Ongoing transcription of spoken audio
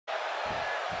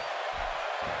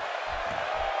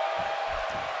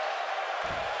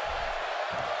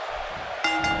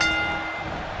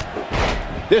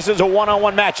This is a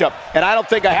one-on-one matchup, and I don't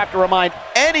think I have to remind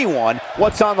anyone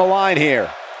what's on the line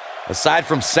here. Aside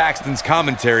from Saxton's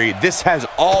commentary, this has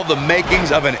all the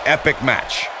makings of an epic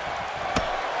match.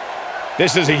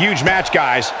 This is a huge match,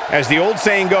 guys. As the old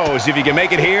saying goes, if you can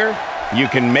make it here, you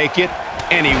can make it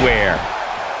anywhere.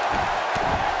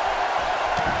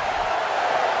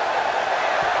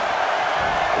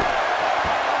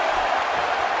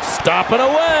 Stomping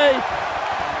away.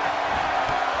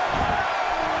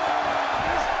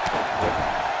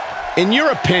 In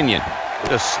your opinion,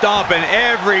 Just stomping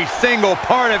every single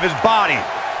part of his body.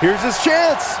 Here's his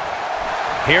chance.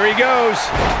 here he goes.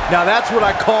 Now that's what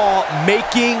I call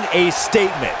making a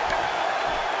statement.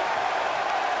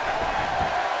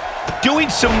 Doing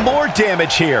some more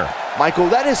damage here. Michael,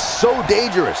 that is so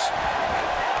dangerous.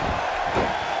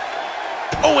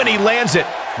 Oh, and he lands it.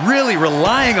 Really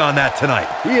relying on that tonight.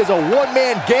 He is a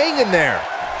one-man gang in there.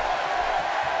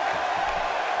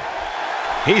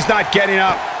 He's not getting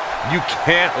up. You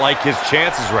can't like his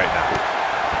chances right now.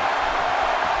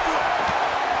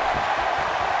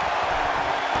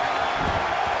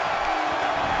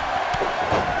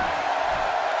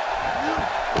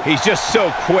 He's just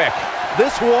so quick.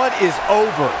 This one is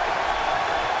over.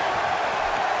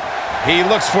 He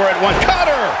looks for it. One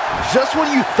cutter. Just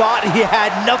when you thought he had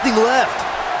nothing left.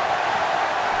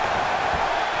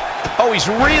 Oh, he's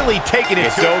really taking it.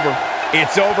 It's over.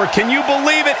 It's over. Can you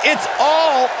believe it? It's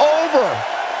all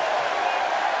over.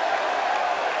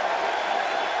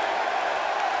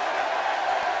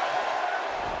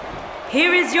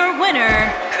 Here is your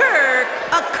winner,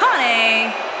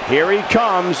 Capone. Here he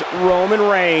comes, Roman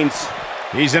Reigns.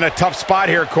 He's in a tough spot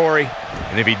here, Corey.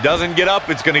 And if he doesn't get up,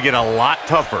 it's going to get a lot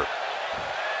tougher.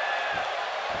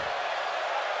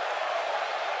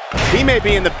 He may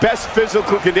be in the best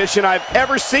physical condition I've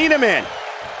ever seen him in.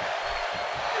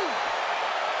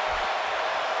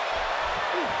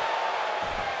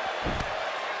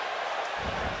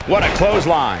 What a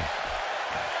clothesline.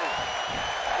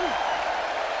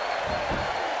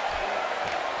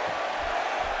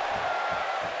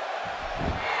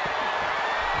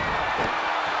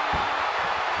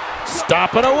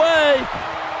 Stomping away.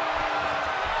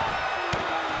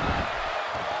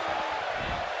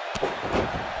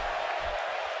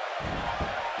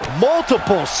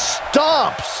 Multiple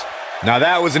stomps. Now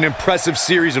that was an impressive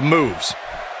series of moves.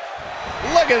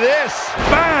 Look at this.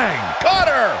 Bang.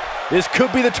 Cutter. This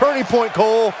could be the turning point,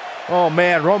 Cole. Oh,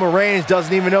 man, Roman Reigns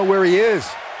doesn't even know where he is.